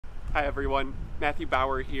Hi everyone, Matthew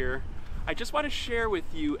Bauer here. I just want to share with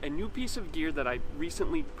you a new piece of gear that I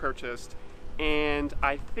recently purchased, and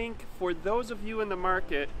I think for those of you in the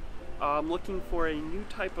market looking for a new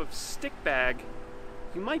type of stick bag,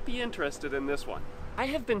 you might be interested in this one. I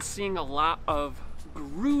have been seeing a lot of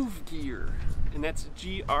Gruv Gear, and that's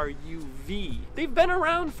G-R-U-V. They've been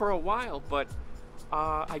around for a while, but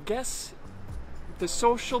I guess the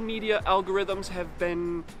social media algorithms have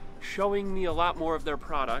been showing me a lot more of their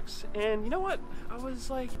products, and you know what? I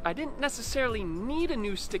was like, I didn't necessarily need a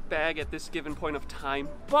new stick bag at this given point of time,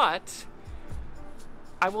 but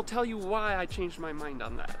I will tell you why I changed my mind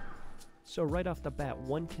on that. So right off the bat,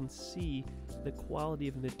 one can see the quality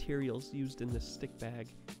of materials used in this stick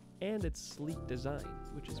bag and its sleek design,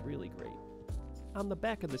 which is really great. On the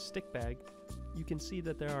back of the stick bag, you can see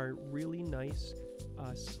that there are really nice,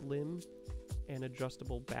 slim and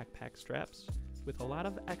adjustable backpack straps with a lot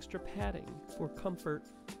of extra padding for comfort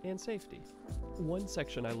and safety. One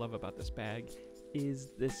section I love about this bag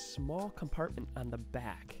is this small compartment on the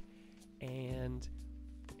back, and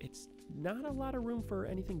it's not a lot of room for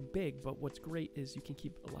anything big, but what's great is you can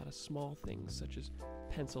keep a lot of small things such as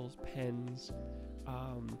pencils, pens.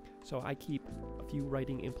 So I keep a few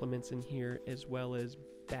writing implements in here, as well as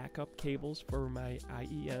backup cables for my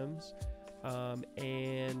IEMs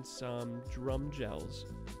and some drum gels.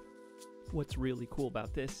 What's really cool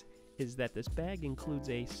about this is that this bag includes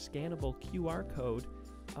a scannable QR code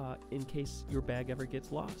in case your bag ever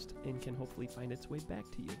gets lost and can hopefully find its way back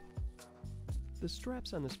to you. The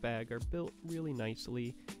straps on this bag are built really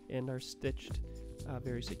nicely and are stitched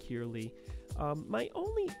very securely. My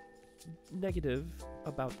only negative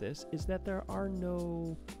about this is that there are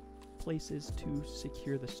no places to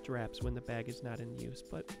secure the straps when the bag is not in use,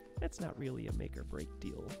 but that's not really a make or break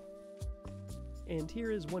deal. And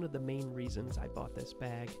here is one of the main reasons I bought this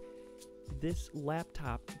bag. This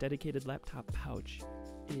dedicated laptop pouch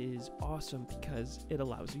is awesome because it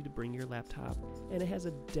allows you to bring your laptop, and it has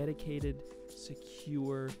a dedicated,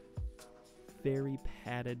 secure, very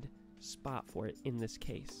padded spot for it in this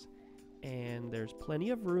case. And there's plenty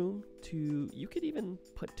of room you could even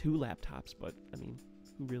put 2 laptops, but I mean,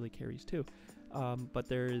 who really carries 2? But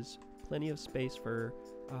there is plenty of space for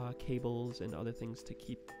cables and other things to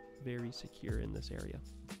keep very secure in this area.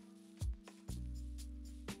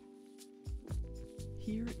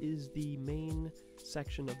 Here is the main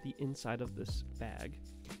section of the inside of this bag,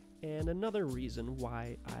 and another reason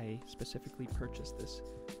why I specifically purchased this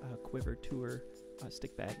Quivr Tour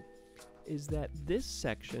stick bag is that this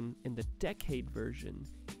section in the Dekade version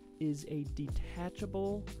is a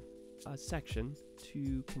detachable section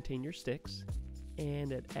to contain your sticks,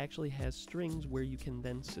 and it actually has strings where you can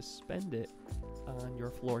then suspend it on your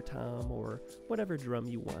floor tom or whatever drum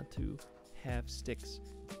you want to have sticks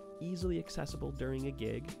easily accessible during a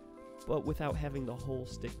gig, but without having the whole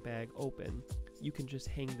stick bag open. You can just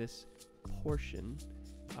hang this portion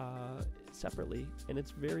separately, and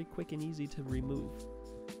it's very quick and easy to remove.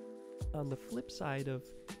 On the flip side of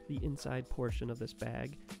the inside portion of this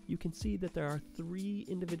bag, you can see that there are 3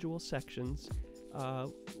 individual sections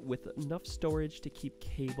with enough storage to keep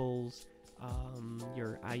cables,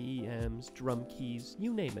 your IEMs, drum keys,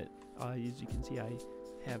 you name it. As you can see, I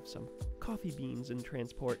have some coffee beans in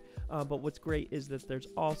transport, but what's great is that there's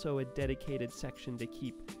also a dedicated section to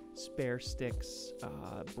keep spare sticks,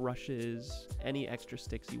 brushes, any extra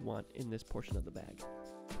sticks you want in this portion of the bag.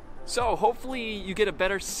 So hopefully you get a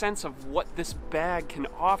better sense of what this bag can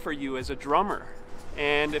offer you as a drummer.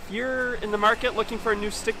 And if you're in the market looking for a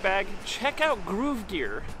new stick bag, check out Gruv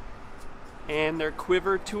Gear and their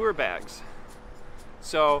Quivr tour bags.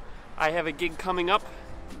 So I have a gig coming up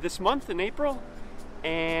this month in April,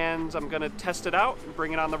 and I'm gonna test it out and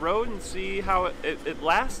bring it on the road and see how it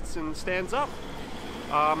lasts and stands up.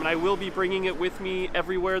 And I will be bringing it with me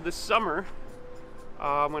everywhere this summer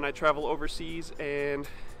when I travel overseas and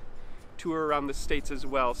tour around the States as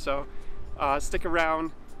well. So stick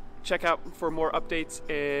around, check out for more updates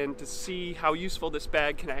and to see how useful this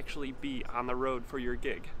bag can actually be on the road for your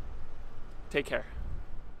gig. Take care.